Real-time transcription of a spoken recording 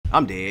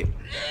I'm dead.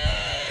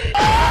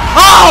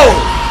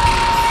 Oh!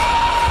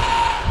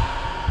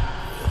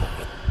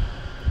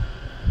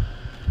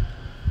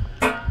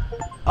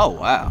 Oh,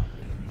 wow.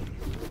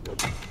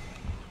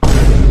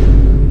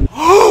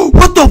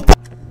 What the f?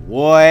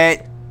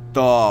 What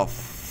the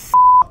f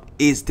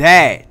is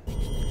that?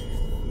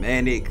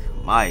 Manic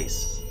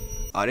Mice.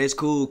 Oh, that's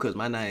cool because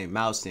my name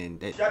Mouse and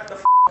that. Shut the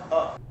f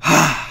up.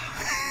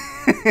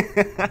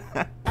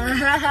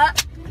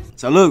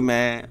 So look,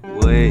 man,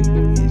 what is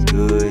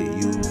good,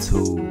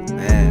 YouTube,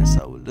 man?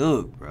 So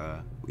look,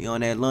 bruh, we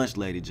on that lunch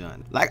lady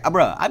John. Like,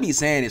 bruh, I be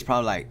saying this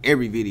probably like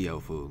every video,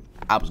 fool.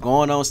 I was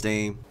going on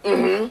Steam.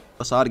 I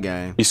saw the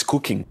game. He's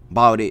cooking.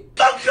 Bought it.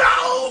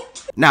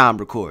 Now I'm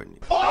recording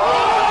it.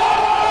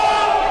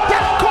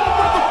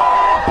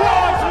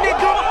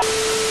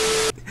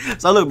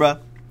 So look,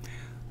 bruh,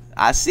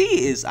 I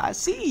see,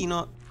 you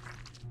know,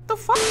 the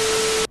fuck?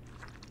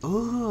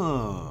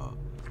 Oh,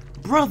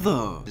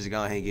 brother. Just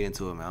go ahead and get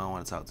into it, man. I don't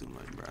want to talk too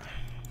much, bro.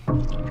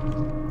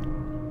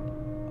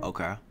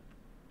 Okay.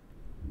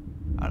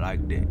 I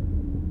like that.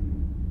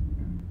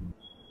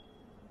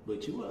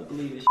 But you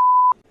ugly as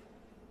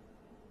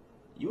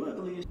you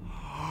ugly as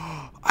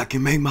I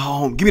can make my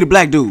own. Give me the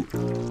black dude.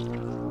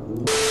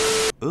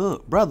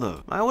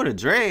 Brother. Man, where the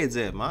dreads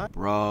at, man?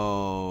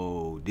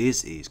 Bro,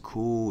 this is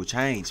cool.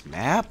 Change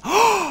map.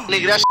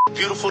 Nigga, that shit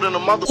beautiful than a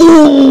mother.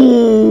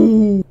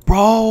 Ooh,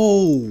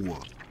 bro.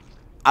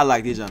 I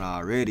like this one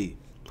already.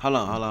 Hold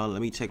on.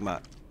 Let me check my.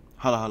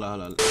 Hold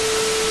on.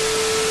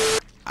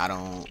 I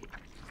don't.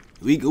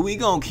 We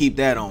gonna keep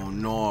that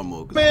on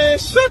normal. Man,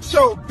 shut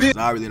your bitch.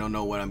 I really don't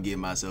know what I'm getting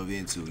myself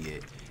into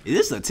yet. Is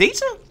this a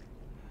teacher?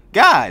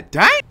 God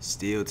dang!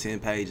 Still 10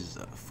 pages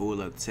full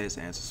of test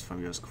answers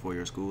from for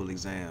your school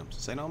exams.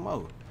 Say no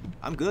more.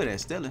 I'm good at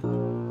stealing.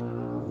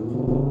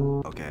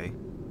 Okay.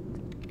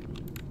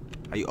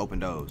 How you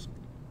open those?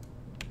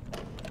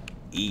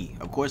 E.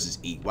 Of course it's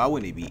E. Why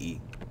wouldn't it be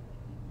E?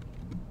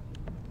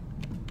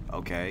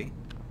 Okay.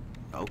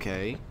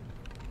 Okay.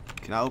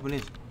 Can I open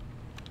this?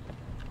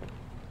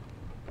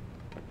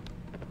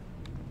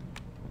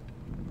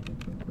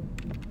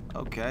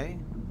 Okay.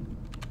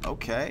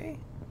 Okay.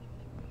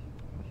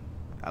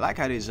 I like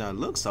how this junk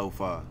looks so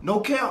far. No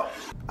cap.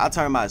 I'll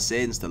turn my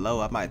settings to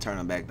low. I might turn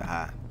them back to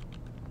high.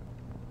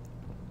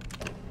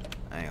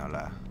 I ain't gonna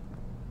lie.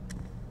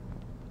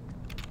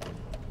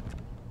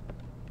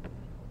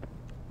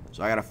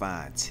 So I gotta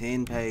find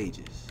 10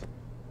 pages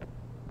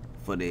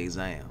for the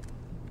exam.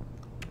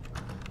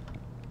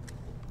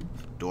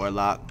 Door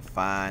lock,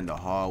 find the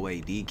hallway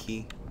D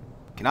key.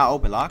 Can I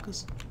open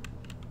lockers?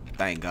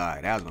 Thank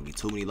God. That was gonna be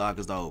too many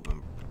lockers to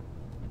open.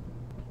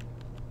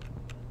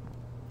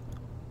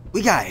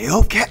 We got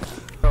Hellcat.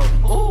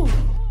 Oh,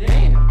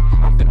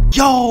 damn.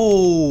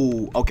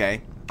 Yo.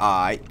 Okay.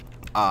 Alright.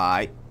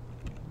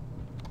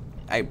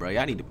 Hey, bro.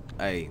 Y'all need to.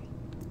 Hey.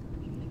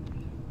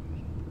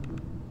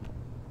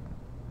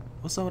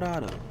 What's up with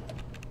all that?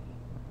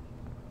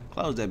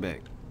 Close that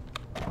back.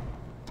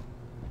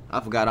 I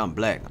forgot I'm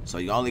black, so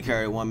you only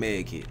carry one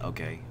med kit.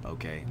 Okay.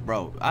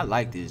 Bro, I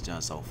like this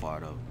junk so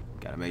far though.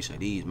 Gotta make sure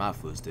these my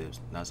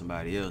footsteps, not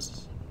somebody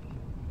else's.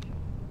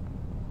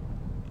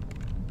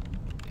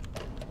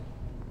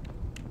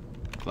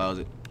 Close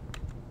it.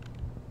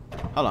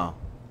 Hold on.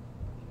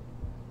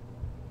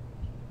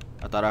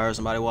 I thought I heard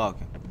somebody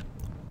walking.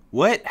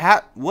 What?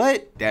 How?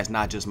 What? That's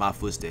not just my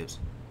footsteps.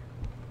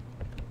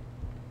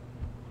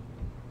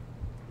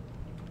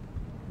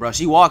 Bro,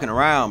 she walking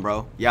around,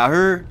 bro. Y'all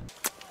heard?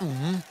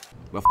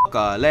 But fuck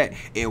all that.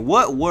 In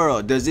what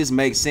world does this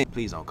make sense?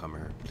 Please don't come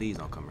here. Please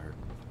don't come here.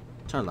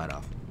 Turn the light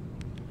off.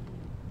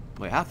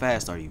 Wait, how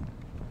fast are you?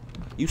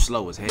 You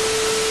slow as hell.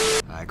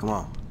 Alright, come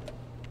on.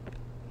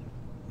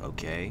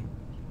 Okay.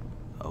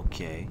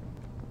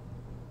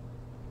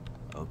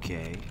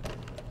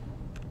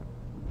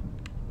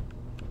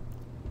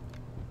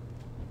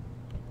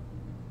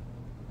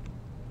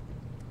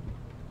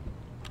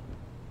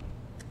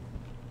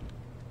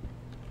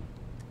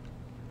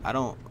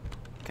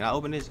 Can I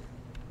open this?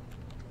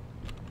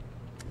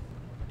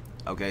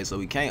 Okay, so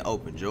we can't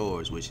open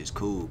drawers, which is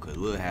cool, because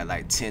we'll have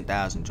like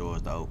 10,000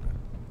 drawers to open.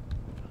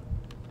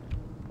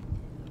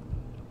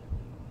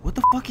 What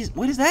the fuck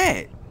what is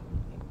that?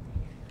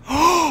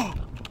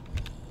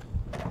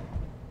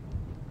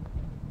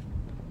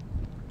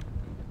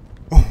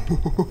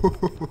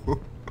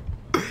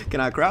 Can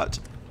I crouch?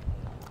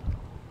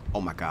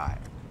 Oh my God.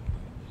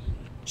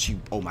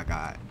 Oh my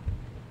God.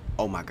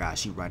 Oh my God,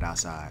 she right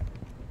outside.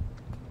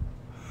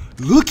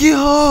 Look at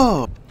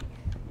her!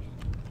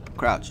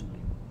 Crouch.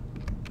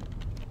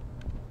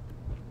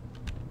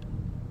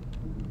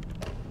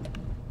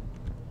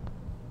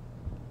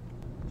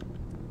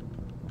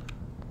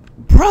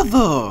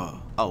 Brother!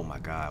 Oh my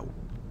God.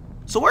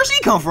 So where'd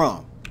she come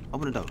from?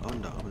 Open the door,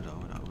 open the door.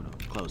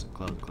 Close it.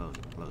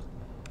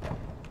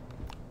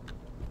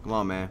 Come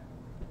on, man.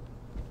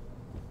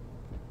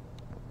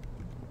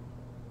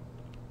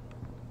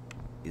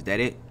 Is that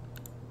it?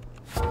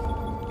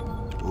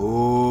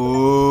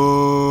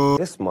 Oh.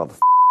 This motherfucker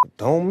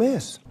don't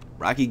miss.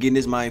 Rocky getting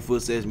his mind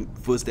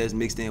footsteps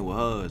mixed in with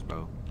hers,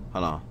 bro.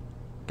 Hold on.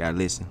 Gotta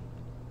listen.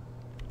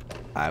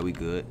 Alright, we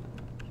good.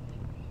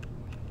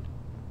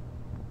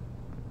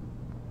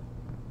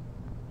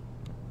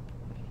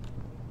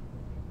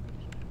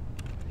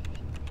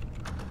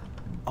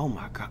 Oh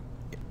my god.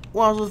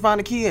 Where am I supposed to find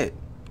the key at?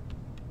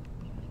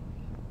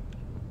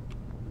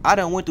 I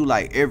done went through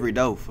like every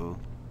door, fool.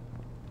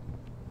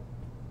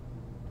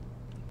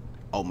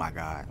 Oh my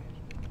god.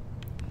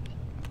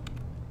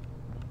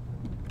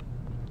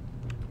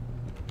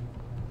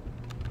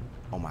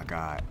 Oh my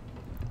god.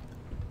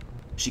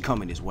 She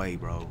coming this way,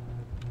 bro.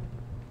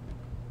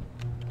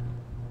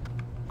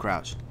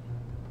 Crouch.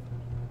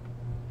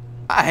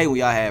 I hate when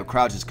y'all have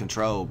crouches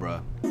control,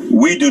 bro.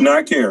 We do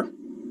not care.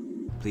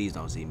 Please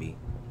don't see me.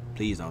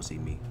 Please don't see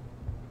me.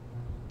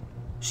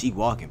 She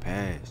walking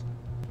past.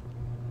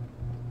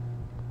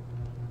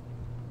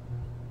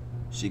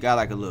 She got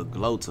like a little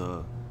glow to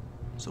her,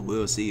 so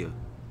we'll see her.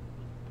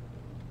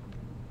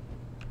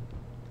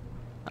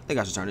 I think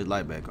I should turn this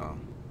light back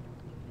on.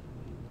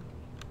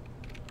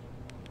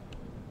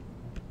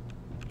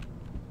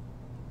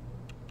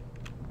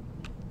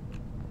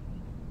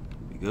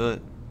 We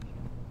good?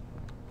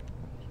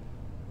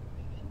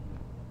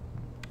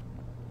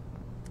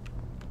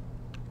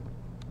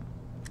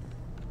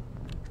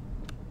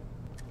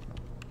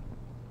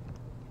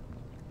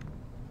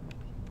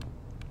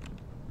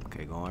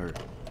 Okay, go on her.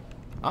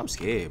 I'm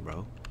scared,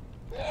 bro.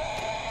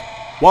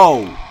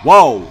 Whoa,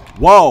 whoa,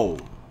 whoa.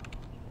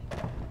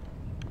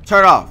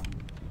 Turn it off.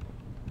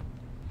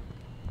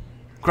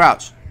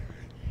 Crouch.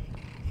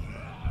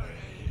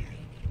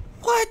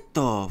 What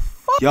the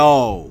fuck?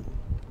 Yo.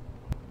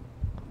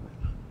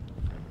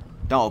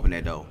 Don't open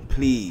that door.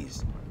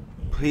 Please.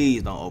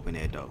 Please don't open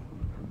that door.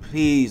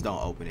 Please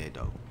don't open that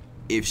door.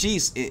 If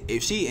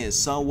she in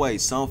some way,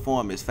 some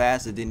form is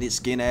faster than this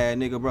skin ass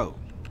nigga, bro.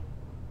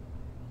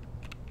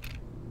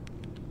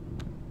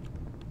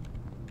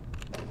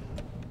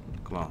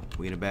 Come on,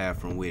 we in the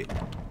bathroom with it.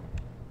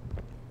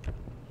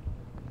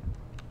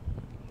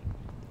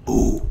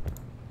 Ooh.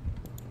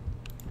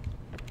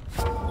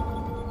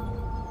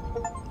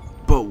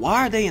 But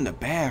why are they in the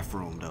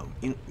bathroom though?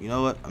 You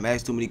know what? I'm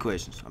asking too many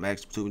questions. I'm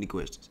asking too many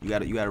questions. You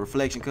got a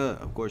reflection, cuz?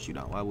 Of course you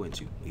don't. Why wouldn't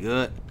you? We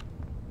good?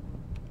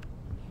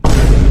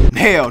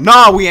 Hell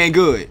no, we ain't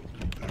good.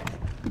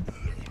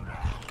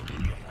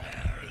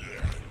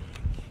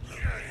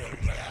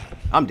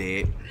 I'm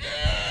dead.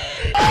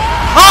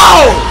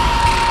 Oh!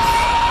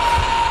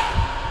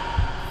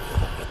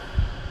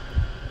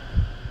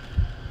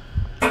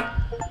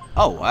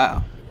 Oh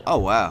wow. Oh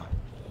wow.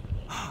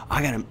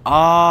 I got him.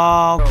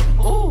 Oh.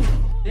 Oh,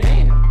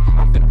 damn.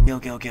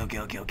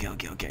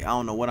 Okay. I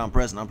don't know what I'm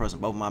pressing. I'm pressing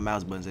both of my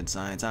mouse buttons at the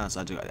same time, so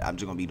I'm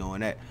just gonna be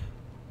doing that.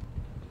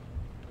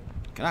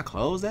 Can I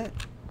close that?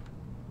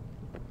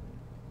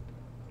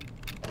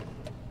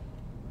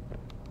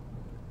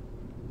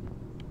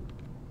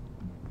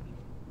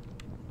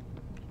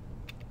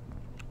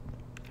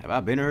 Have I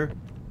been her?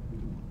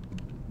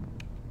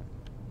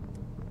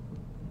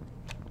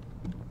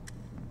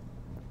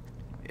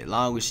 As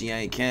long as she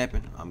ain't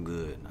camping, I'm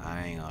good.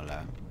 I ain't gonna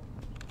lie.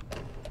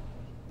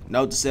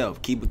 Note to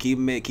self: keep a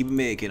med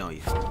kit on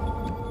you.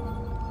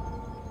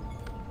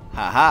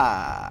 Ha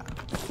ha.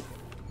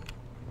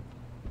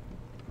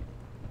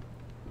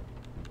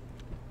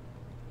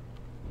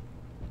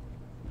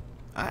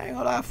 I ain't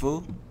gonna lie,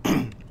 fool.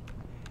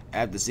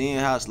 After seeing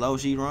how slow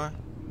she run,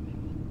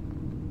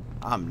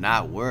 I'm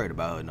not worried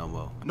about her no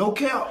more. No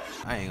cap.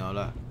 I ain't gonna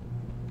lie.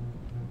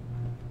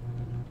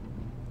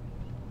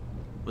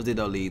 What's it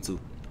though lead to?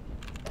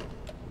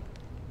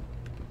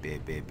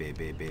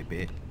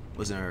 Bet.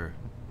 What's in her?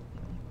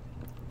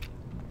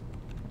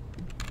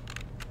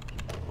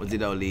 What's it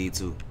though lead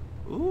to?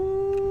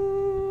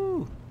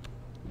 Ooh.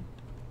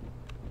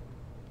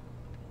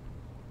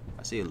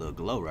 I see a little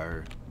glow right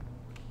here.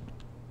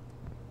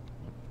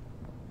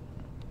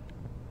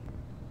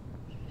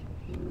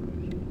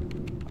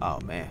 Oh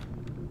man.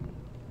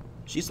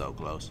 She's so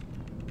close.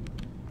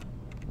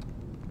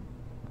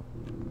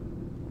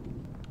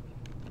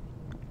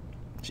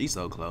 She's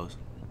so close.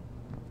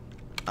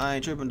 I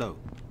ain't tripping though.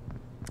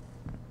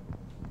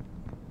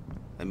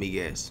 Let me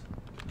guess.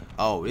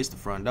 Oh, it's the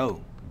front door.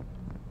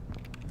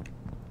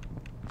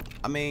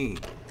 I mean,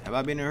 have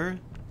I been in her?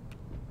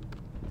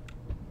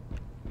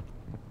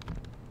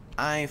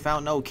 I ain't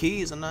found no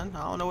keys or nothing.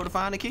 I don't know where to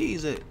find the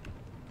keys at.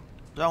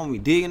 Y'all want me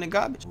digging the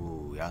garbage?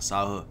 Ooh, y'all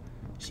saw her.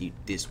 She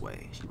this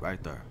way. She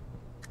right there.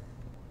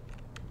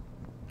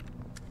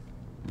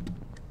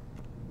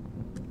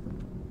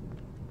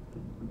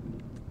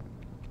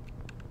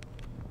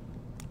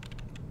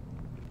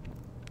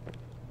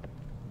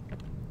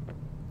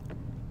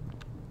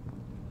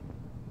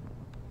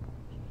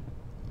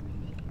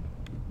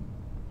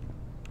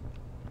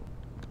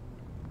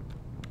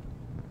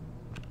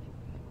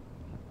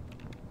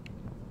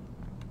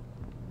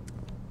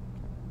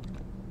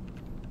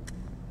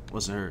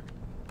 What's in her?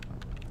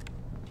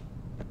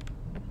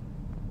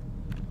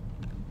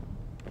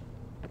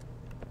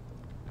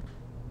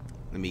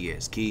 Let Let me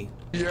guess, key.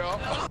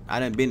 Yeah. I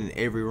done been in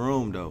every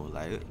room though.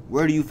 Like,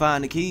 where do you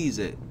find the keys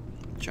at?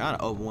 I'm trying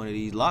to open one of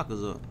these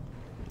lockers up.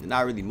 There's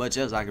not really much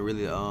else I can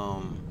really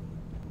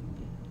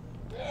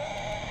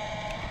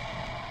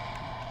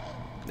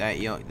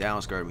that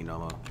don't scare me no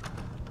more.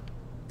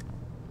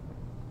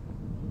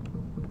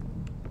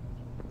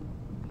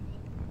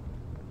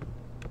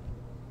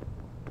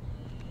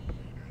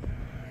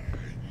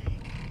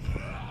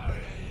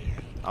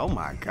 Oh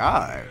my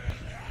God.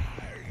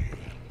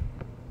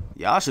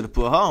 Y'all should have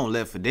put her on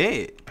Left 4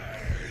 Dead.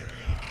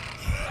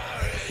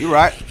 You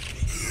right.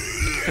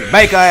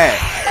 Bake her ass.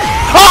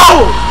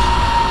 Oh!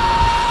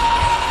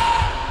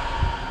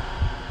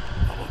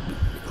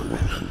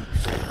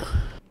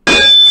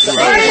 You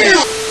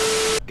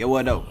right. Get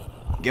what though?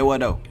 Get what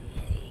though?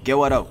 Get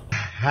what though?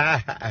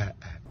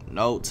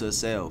 Note to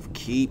self,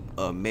 keep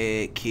a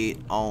med kit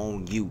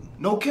on you.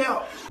 No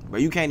cap.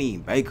 Bro, you can't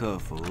even bake her,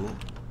 fool.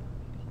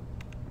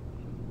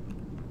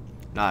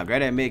 Nah,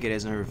 grab that med kit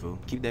that's in her, fool.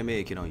 Keep that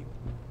med kit on you.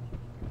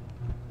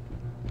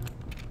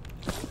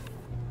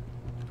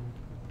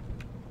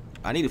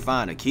 I need to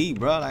find a key,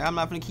 bro. Like, I'm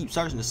not gonna keep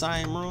searching the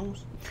same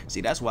rooms. See,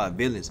 that's why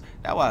villains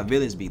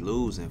be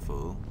losing,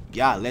 fool.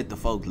 Y'all let the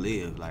folks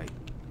live. Like,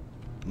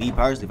 me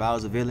personally, if I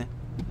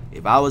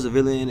was a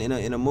villain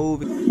in a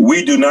movie,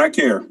 We do not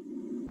care.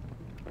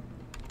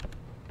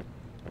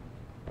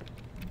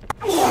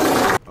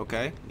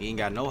 okay, you ain't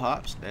got no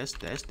hops. That's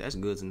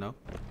good to know.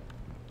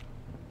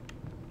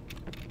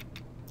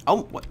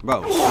 Oh, what,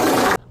 bro?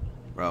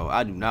 Bro,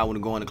 I do not want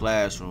to go in the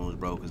classrooms,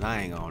 bro, cause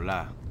I ain't gonna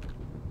lie.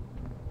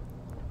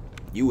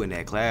 You in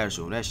that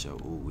classroom, that's your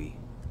ooh-wee.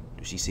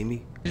 Do she see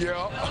me?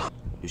 Yeah.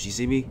 Do she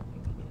see me?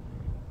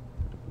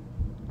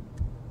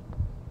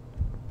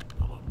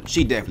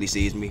 She definitely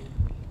sees me.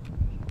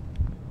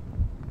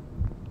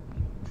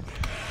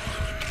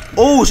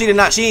 Oh, she did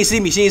not. She ain't see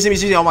me. She ain't see me.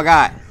 She, oh my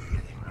God.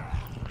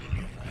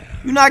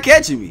 You not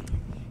catching me.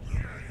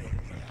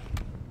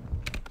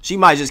 She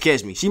might just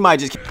catch me. She might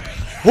just.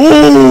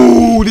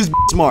 Ooh, this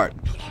smart.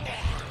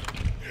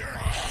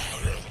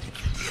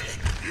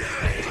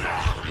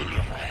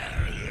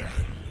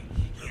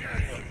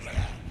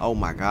 Oh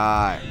my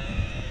God.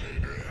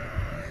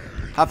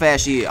 How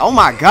fast she is? Oh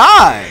my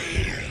God.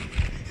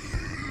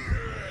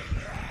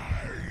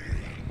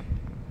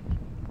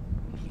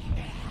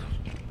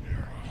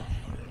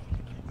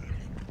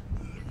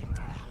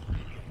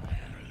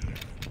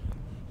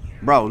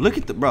 Bro, look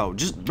at the bro.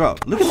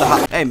 Look at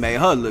the. Hey, made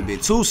her a little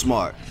bit too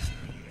smart.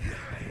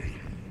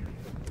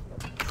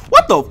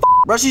 What the f,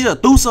 bro? She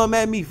just threw something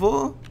at me,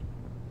 fool.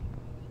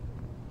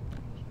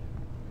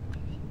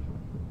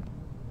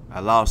 I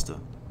lost her.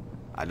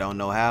 I don't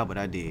know how, but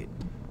I did.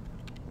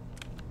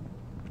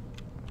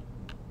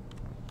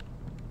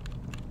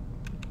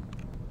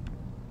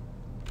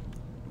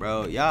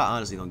 Bro, y'all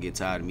honestly gonna get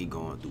tired of me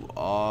going through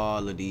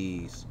all of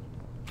these.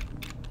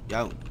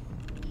 Y'all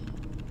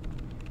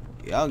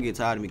get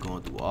tired of me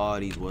going through all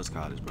these what's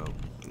called bro.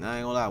 And I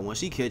ain't gonna lie, when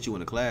she catch you in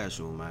the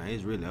classroom, man,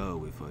 it's really over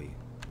with for you.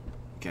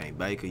 You can't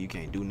bake her, you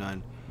can't do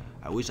nothing.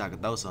 I wish I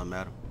could throw something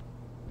at her.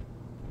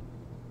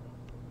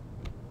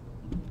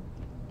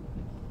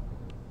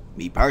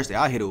 Me personally,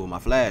 I hit her with my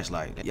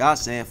flashlight. Y'all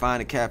saying find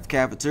the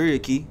cafeteria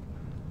key.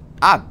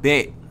 I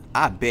bet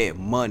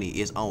money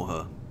is on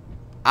her.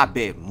 I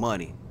bet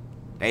money.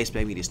 They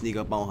expect me to sneak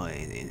up on her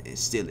and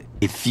steal it.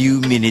 A few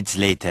minutes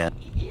later.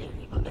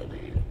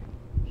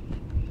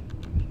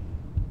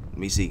 Let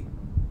me see.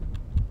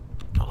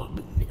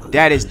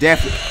 That is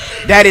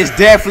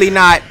definitely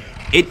not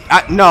it.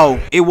 No,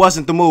 it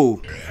wasn't the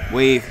move.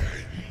 Weave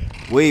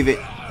it.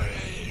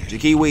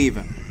 Just keep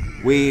weaving.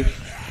 Weave.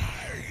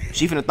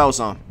 She finna throw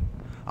something.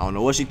 I don't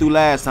know what she threw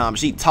last time, but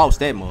she tossed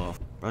that motherfucker.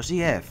 Bro, she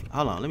had.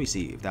 Hold on, let me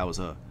see if that was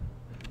her.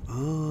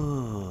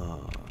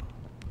 Ugh.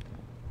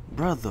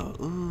 Brother,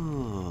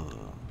 ugh.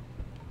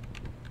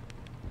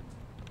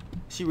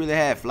 She really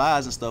had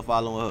flies and stuff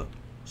all on her.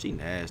 She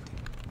nasty.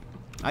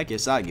 I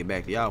guess I'll get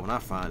back to y'all when I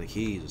find the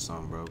keys or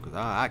something, bro. Because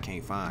I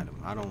can't find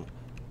them.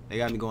 They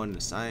got me going in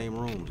the same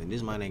rooms. And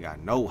this man ain't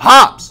got no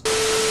hops.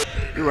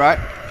 You right.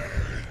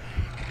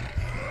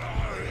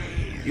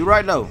 You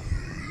right, though.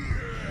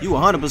 You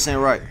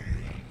 100% right.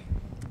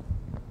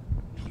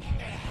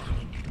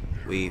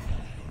 Weave.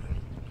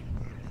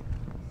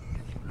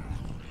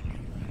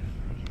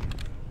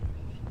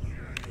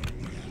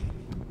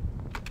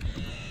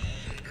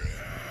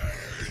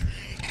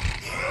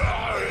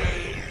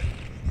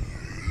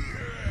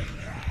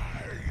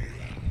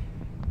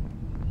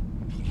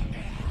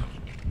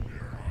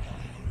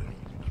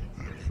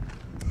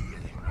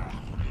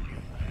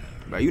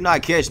 Bro, you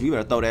not catching me. You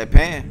better throw that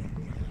pan.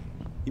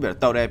 You better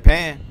throw that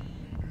pan.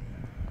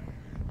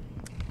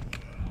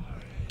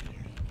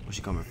 Where's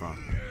she coming from?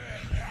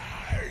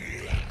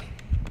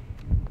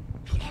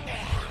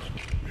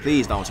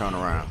 Please don't turn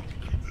around.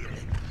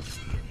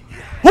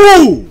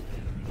 Who?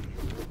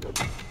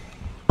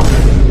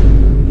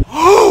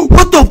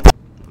 What the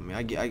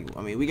f?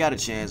 I mean, we got a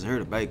chance to her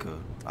to bake her.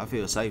 I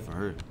feel safe for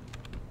her.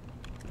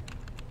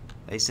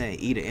 They saying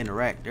eat or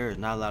interact. There's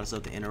not a lot of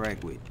stuff to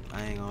interact with.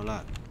 I ain't gonna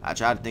lie. I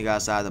tried to think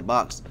outside the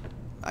box.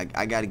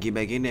 I gotta get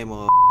back in there,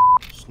 mother.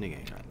 This nigga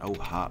ain't got no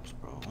hops,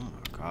 bro. Oh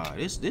my god,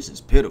 this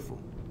is pitiful.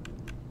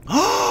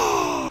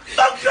 Look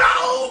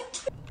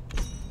out!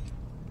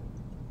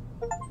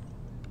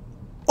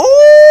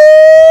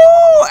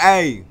 Ooh!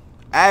 Hey!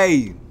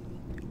 Hey!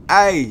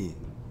 Hey!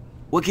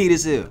 What key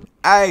this is?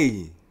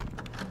 Hey!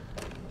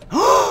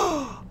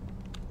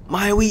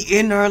 Man, we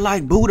in there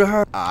like Buddha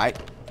her. Alright.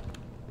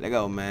 Let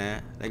go,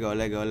 man. Let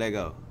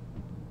go.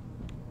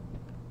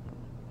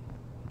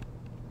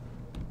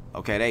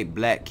 Okay, they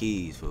black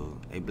keys, fool.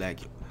 They black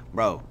keys.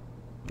 Bro,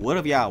 what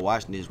if y'all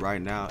watching this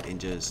right now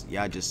and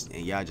y'all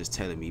just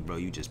telling me, bro,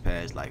 you just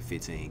passed like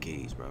 15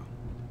 keys, bro.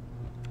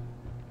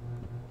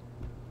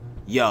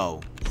 Yo.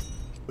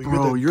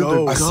 Bro, you're the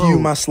goat. I see you,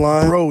 my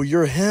slime. Bro,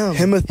 you're him.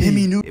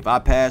 Himothy. If I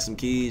pass some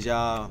keys,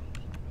 y'all,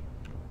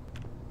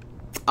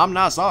 I'm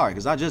not sorry,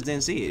 because I just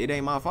didn't see it. It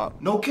ain't my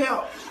fault. No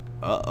count.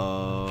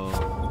 Uh-oh.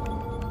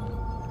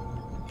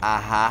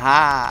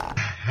 Ah-ha-ha.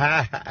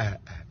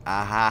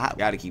 Ah-ha-ha.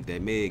 Gotta keep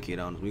that med kit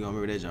on us. We gonna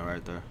remember that jump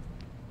right there.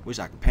 Wish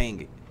I could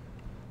ping it.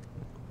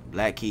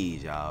 Black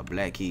keys, y'all.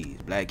 Black keys.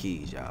 Black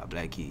keys, y'all.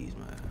 Black keys,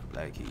 man.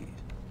 Black keys.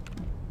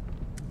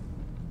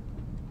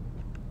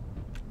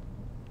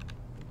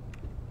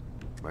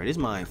 Bro, this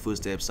mine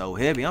footsteps so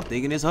heavy, I'm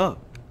thinking it's her.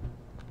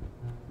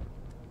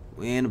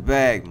 We in the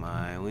bag,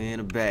 man. We in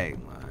the bag,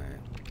 man.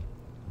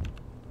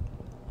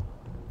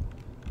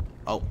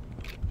 Oh.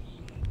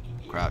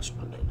 Crouch.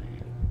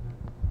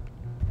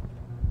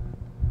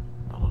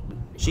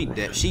 She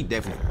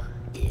definitely.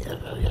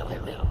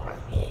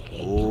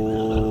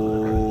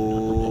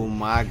 Oh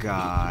my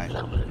god.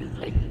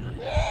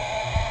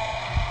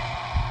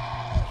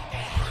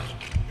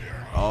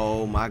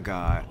 Oh my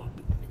god.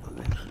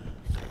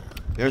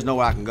 There's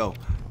nowhere I can go.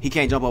 He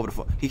can't jump over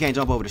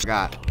the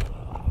god.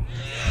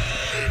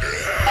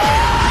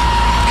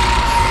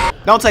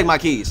 Don't take my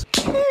keys.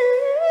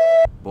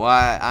 Boy,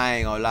 I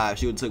ain't gonna lie. If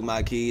she would've took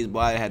my keys, boy,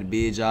 I had a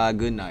big job.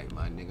 Good night,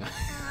 my nigga.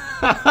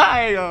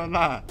 I ain't gonna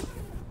lie.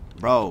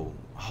 Bro,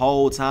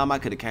 whole time I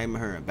could've came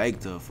in here and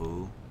baked her,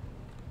 fool.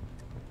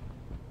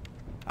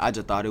 I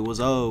just thought it was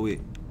over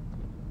with.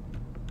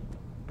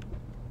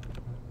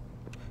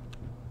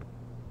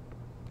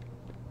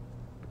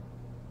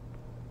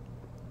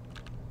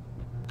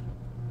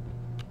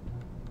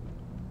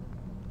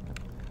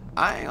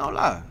 I ain't gonna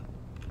lie.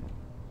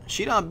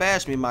 She done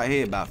bashed me in my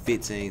head about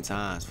 15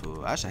 times,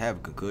 fool. I should have a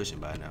concussion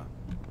by now.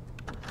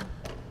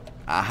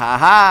 Ah ha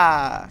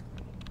ha!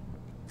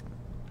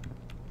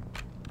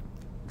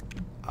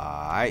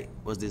 Alright,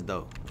 what's this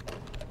though?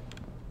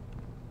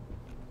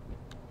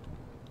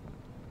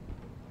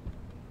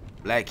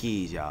 Black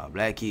keys, y'all.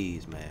 Black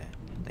keys, man.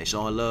 They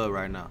showing love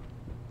right now.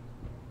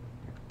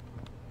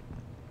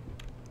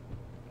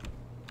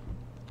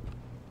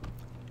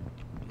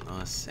 You know what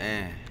I'm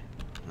saying?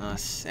 You know what I'm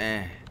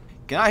saying?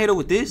 Can I hit her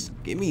with this?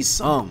 Give me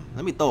some.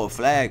 Let me throw a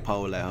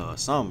flagpole at her or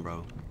something,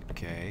 bro.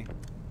 Okay.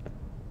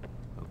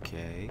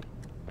 Okay.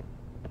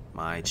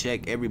 Mine,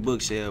 check every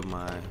bookshelf,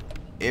 mine.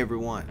 Every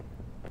one.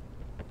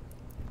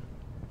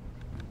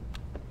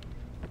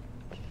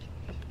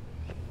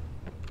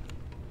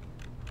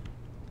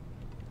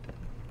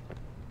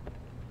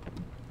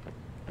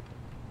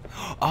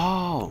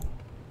 Oh.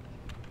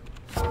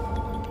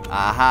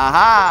 Ah ha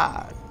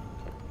ha.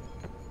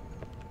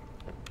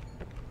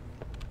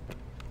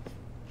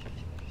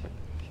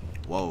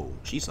 Whoa,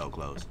 she's so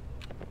close.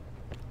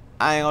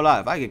 I ain't gonna lie,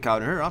 if I get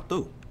caught in her, I'm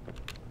through.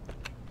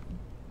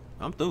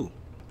 I'm through.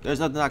 There's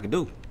nothing I can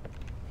do.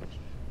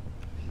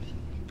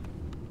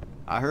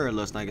 I heard a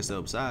little snake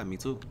itself beside me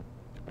too.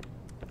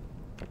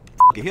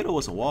 Hit her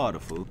with some water,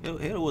 fool.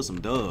 Hit her with some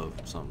Dove,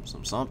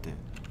 something.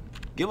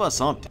 Give us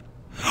something.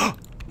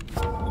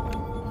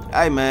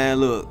 Hey man,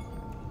 look.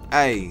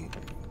 Hey,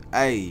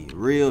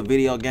 real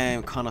video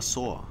game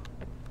connoisseur.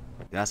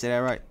 Did I say that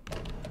right?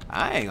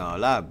 I ain't gonna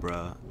lie,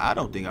 bro. I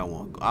don't think I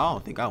want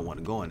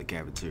to go in the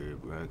cafeteria,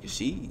 bro.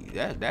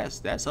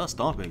 Cause that's her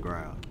stomping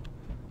ground.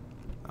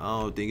 I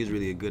don't think it's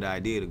really a good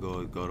idea to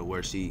go to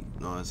where she, you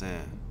know what I'm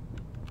saying?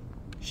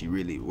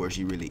 Where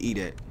she really eat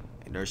at,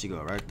 and there she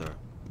go right there.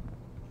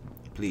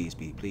 Please.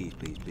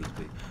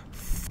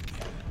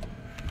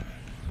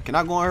 Can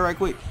I go on her right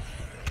quick?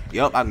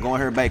 Yup, I can go on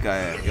her and bake her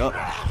ass. Yup.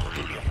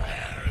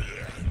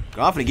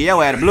 I'm finna get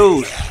your ass the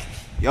blues.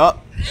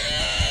 Yup.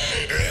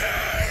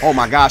 Oh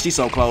my gosh, she's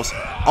so close.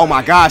 Oh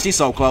my gosh, she's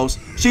so close.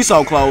 She's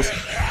so close.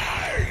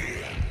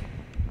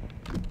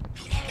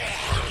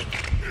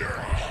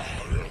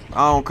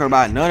 I don't care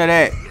about none of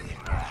that.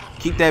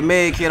 Keep that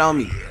med kit on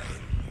me.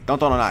 Don't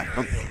throw a knife.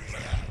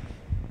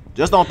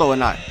 Just don't throw a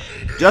knife.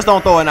 Just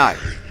don't throw a knife.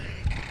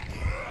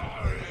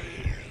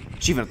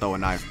 She finna throw a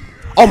knife.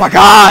 Oh my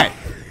god!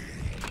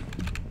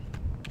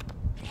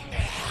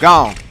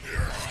 Gone.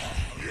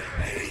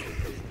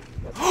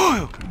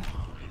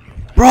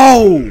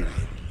 Bro!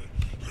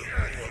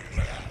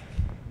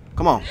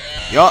 Come on.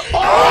 Yup.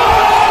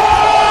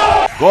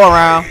 Go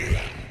around.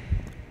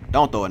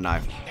 Don't throw a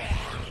knife.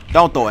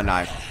 Don't throw a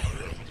knife.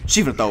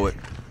 She finna throw it.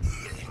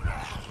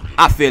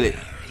 I feel it.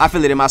 I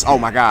feel it in my... Oh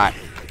my god.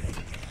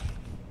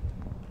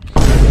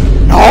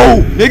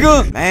 No,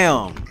 nigga.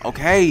 Bam.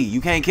 Okay,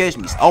 you can't catch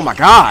me. Oh my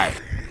God.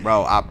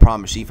 Bro, I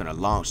promise she finna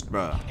launch,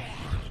 bro.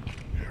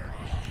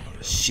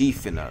 She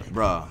finna,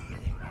 bro.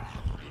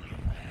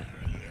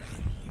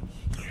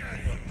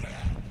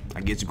 I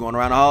get you going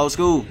around the whole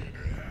school.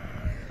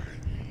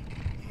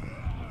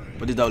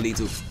 What this don't lead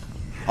to?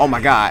 Oh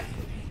my God.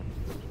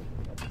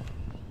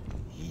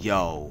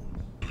 Yo.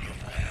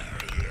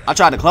 I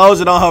tried to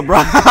close it on her, bro.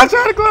 I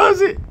tried to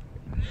close it.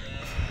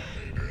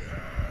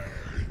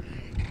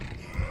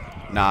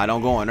 Nah,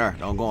 don't go in there.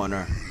 Don't go in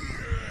there.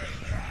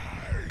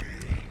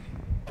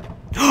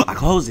 I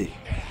closed it.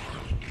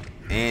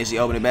 And she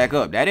opened it back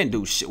up. That didn't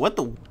do shit. What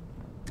the?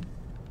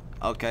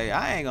 Okay,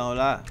 I ain't gonna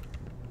lie.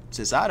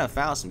 Since I done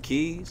found some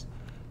keys,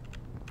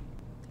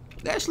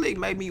 that slick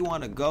made me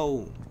want to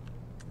go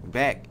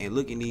back and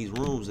look in these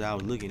rooms that I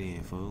was looking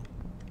in, fool.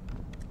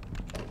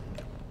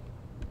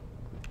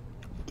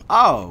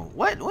 Oh,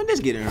 what? When this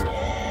get in her?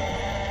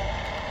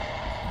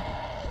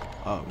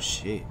 Oh,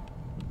 shit.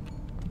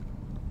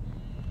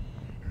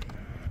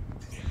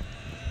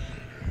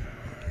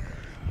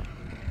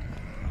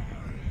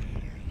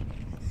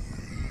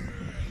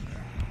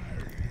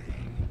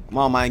 Come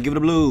on, man. Give it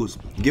the blues.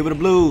 Give it the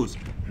blues.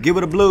 Give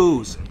it the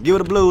blues. Give it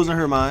the blues in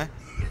her, man.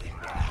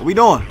 What we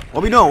doing?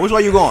 What we doing? Which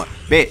way you going?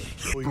 Bet.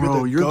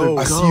 Bro, you're the goat.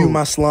 I see you,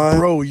 my slime.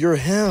 Bro, you're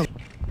him.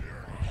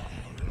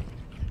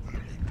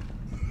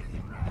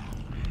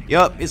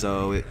 Yup, it's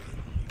over.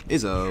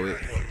 It's over.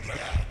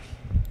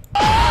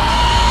 But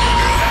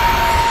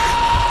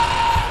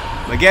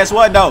guess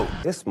what, though?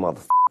 This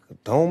motherfucker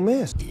don't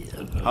miss.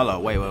 Hold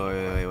on. Wait.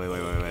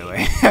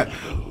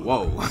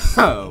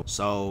 Whoa.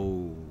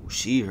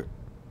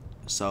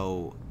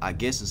 So I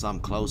guess since I'm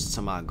close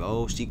to my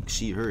goal,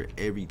 she heard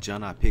every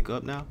jump I pick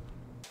up now.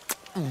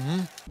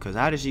 Cause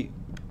how did she?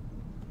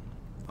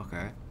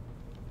 Okay.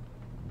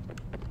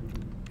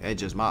 That's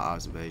just my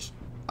observation.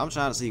 I'm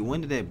trying to see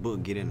when did that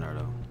book get in there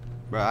though,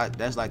 bro.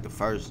 That's like the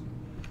first.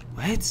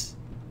 What?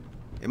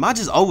 Am I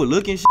just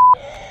overlooking shit?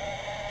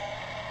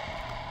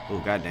 Oh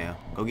goddamn!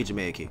 Go get your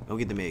med kit. Go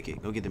get the med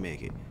kit. Go get the med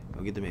kit.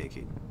 Go get the med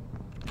kit.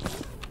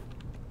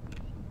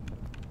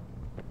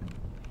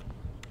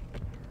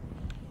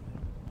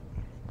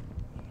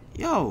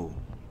 Yo.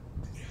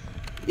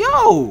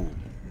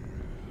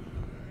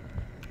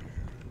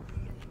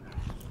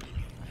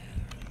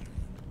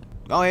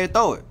 Go ahead,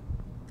 throw it.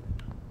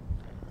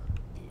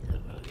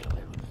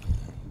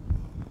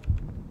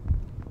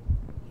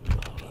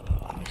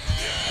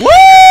 Woo!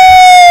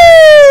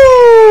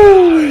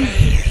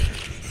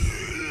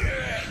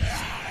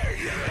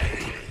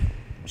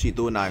 She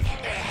threw a knife.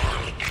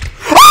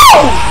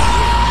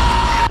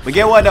 Oh! But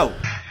get what though?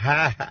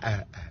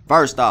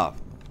 First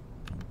off,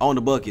 on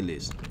the bucket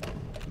list,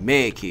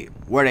 med kit.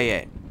 Where they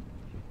at?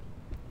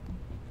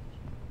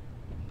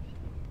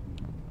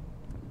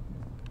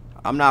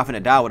 I'm not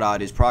finna die with all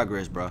this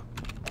progress, bro.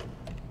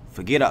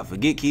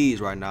 Forget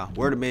keys right now.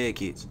 Where the med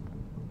kits?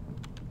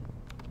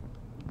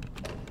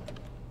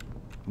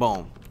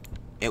 Boom.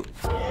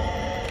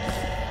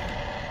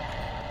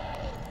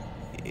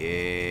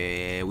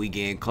 Yeah, we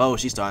getting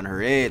close. She starting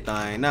her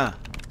everything now.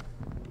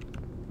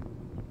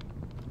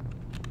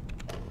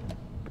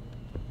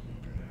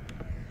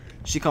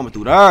 She coming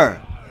through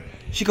there.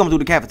 She coming through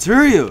the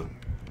cafeteria.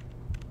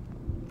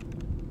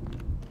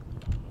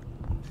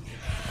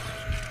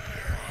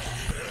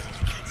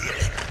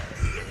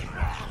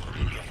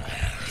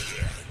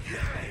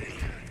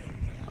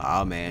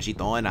 Oh man, she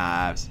throwing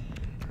knives.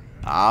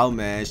 Oh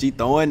man, she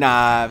throwing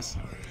knives.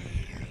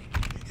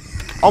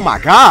 Oh my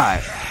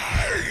God.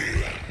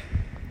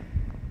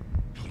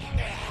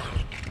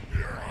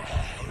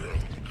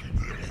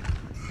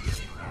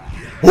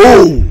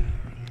 Whoa.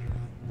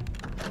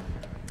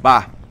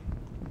 Bye.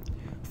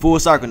 Full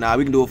circle now.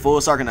 We can do a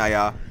full circle now,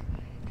 y'all.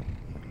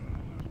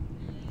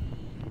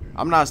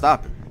 I'm not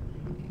stopping.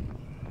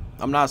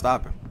 I'm not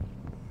stopping.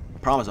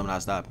 Promise I'm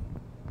not stopping.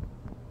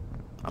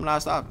 I'm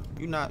not stopping.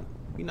 You're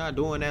not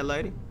doing that,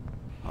 lady.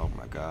 Oh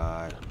my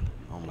God.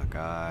 Oh my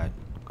God.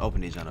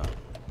 Open this up.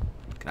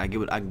 I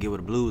can give her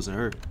the blues and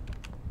her.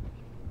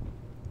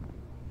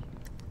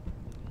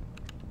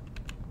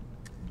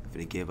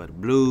 Finna give her the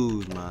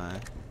blues, man.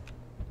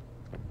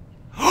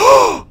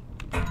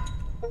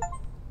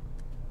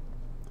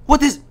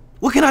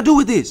 What can I do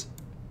with this?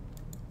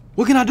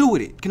 What can I do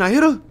with it? Can I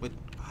hit her?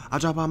 I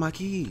drop all my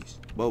keys.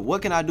 But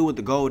what can I do with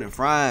the golden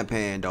frying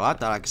pan though? I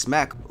thought I could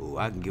smack. Ooh,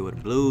 I can give her the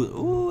blues.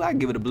 Ooh, I can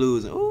give her the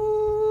blues.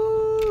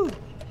 Ooh.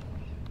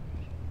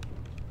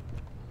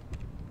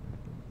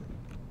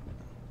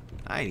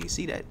 I ain't even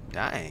see that.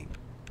 Dang.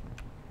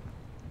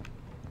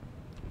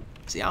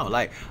 See, I don't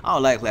like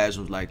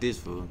classrooms like this,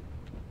 fool.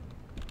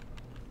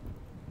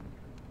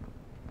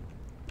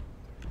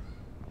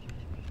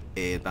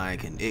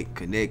 Everything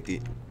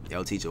connected.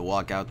 Your teacher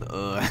walk out the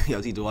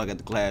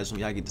classroom.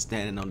 Y'all get to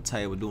standing on the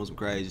table doing some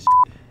crazy shit.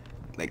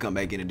 They come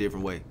back in a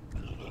different way.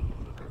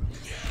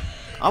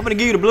 I'm gonna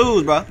give you the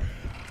blues, bro.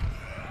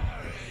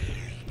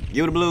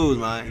 Give it the blues,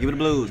 man. Give it the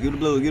blues. Give it the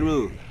blues. Give it the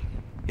blues.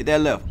 Hit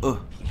that left.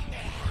 Oh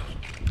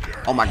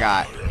my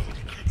God.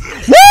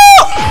 Woo!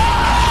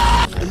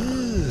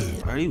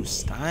 Bro, you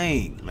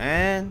stink,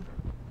 man.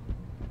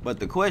 But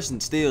the question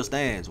still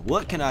stands.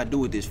 What can I do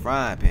with this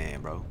frying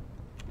pan, bro?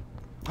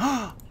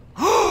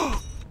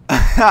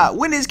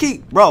 When is key?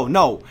 Bro,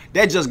 no.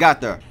 That just got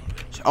there.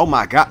 Oh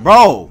my God,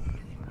 bro.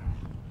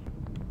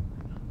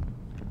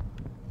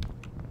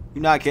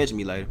 You're not catching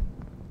me later.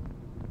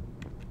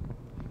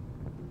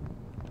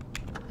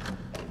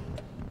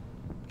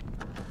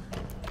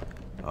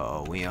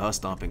 Uh-oh, we in her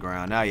stomping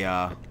ground now,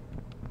 y'all.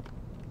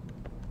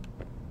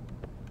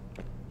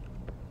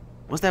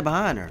 What's that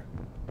behind her?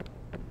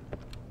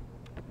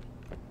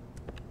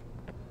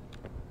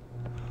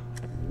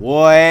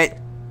 What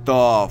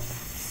the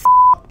f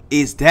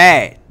is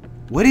that?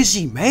 What is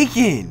she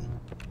making?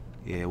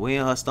 Yeah, we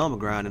in her stomping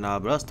ground and all,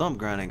 but her stomping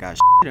ground ain't got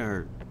shit in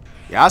her.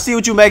 Yeah, I see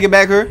what you making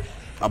back here.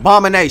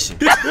 Abomination.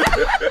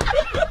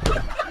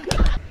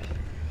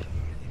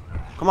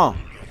 Come on.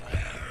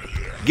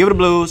 Give it the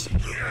blues.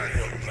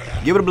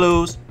 Give it the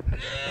blues.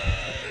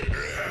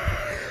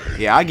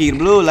 Yeah, I give you the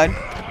blues, lady.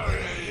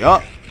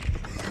 Yup.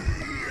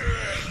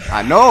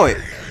 I know it.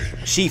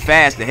 She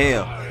fast to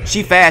hell.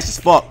 She fast as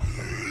fuck.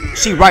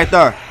 She right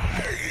there.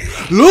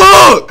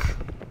 Look!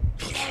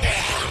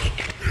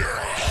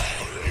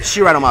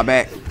 She right on my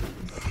back.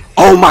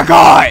 Oh my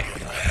God.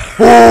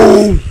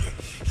 Boom.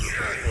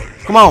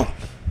 Come on.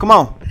 Come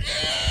on.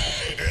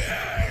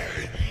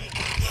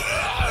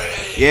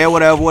 Yeah,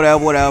 whatever,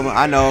 whatever, whatever.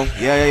 I know.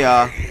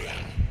 Yeah.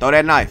 Throw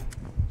that knife.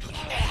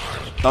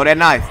 Throw that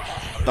knife.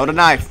 Throw the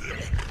knife.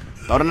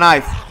 Throw the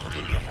knife.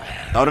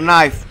 Throw the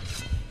knife.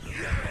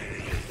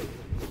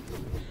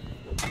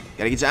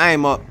 Gotta get your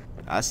aim up.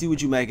 I see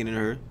what you making in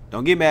her.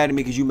 Don't get mad at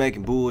me because you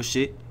making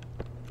bullshit.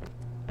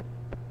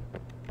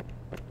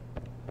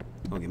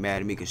 Don't get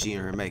mad at me because she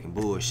and her making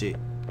bullshit.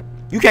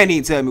 You can't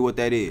even tell me what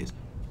that is.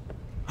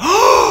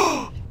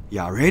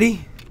 Y'all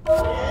ready?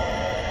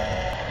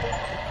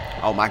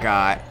 Oh my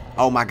God.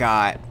 Oh my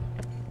God.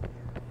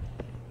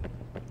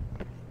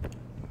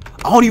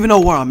 I don't even know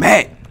where I'm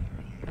at.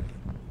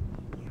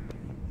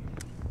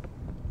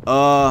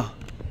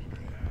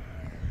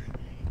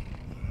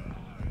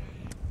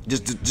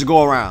 Just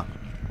go around.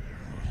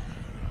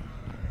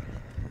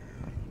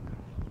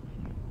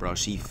 Bro,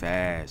 she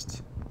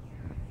fast.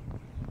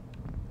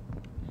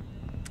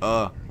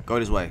 Go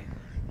this way.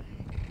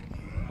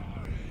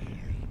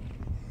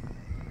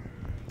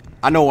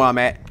 I know where I'm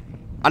at.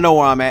 I know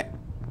where I'm at.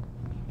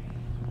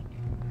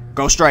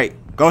 Go straight.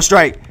 Go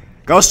straight.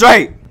 Go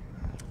straight.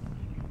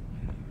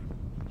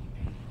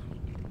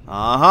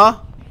 Uh-huh.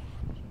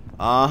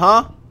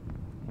 Uh-huh.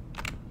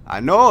 I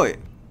know it.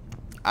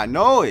 I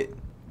know it.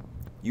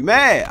 You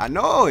mad? I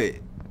know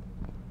it.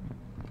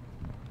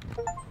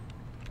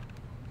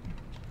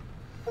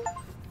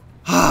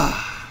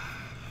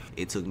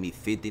 It took me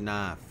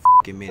 59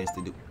 fucking minutes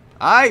to do.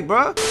 Alright,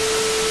 bro.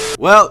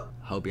 Well,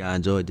 hope y'all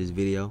enjoyed this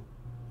video.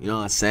 You know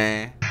what I'm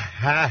saying?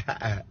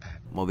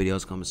 More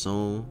videos coming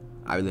soon.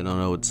 I really don't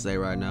know what to say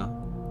right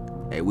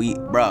now. Hey,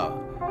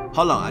 bro.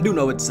 Hold on, I do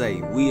know what to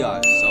say. We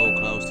are so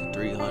close to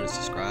 300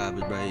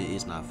 subscribers, bro.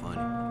 It's not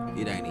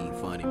funny. It ain't even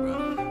funny,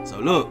 bro. So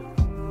look,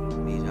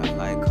 need y'all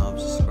like,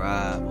 comment, subscribe.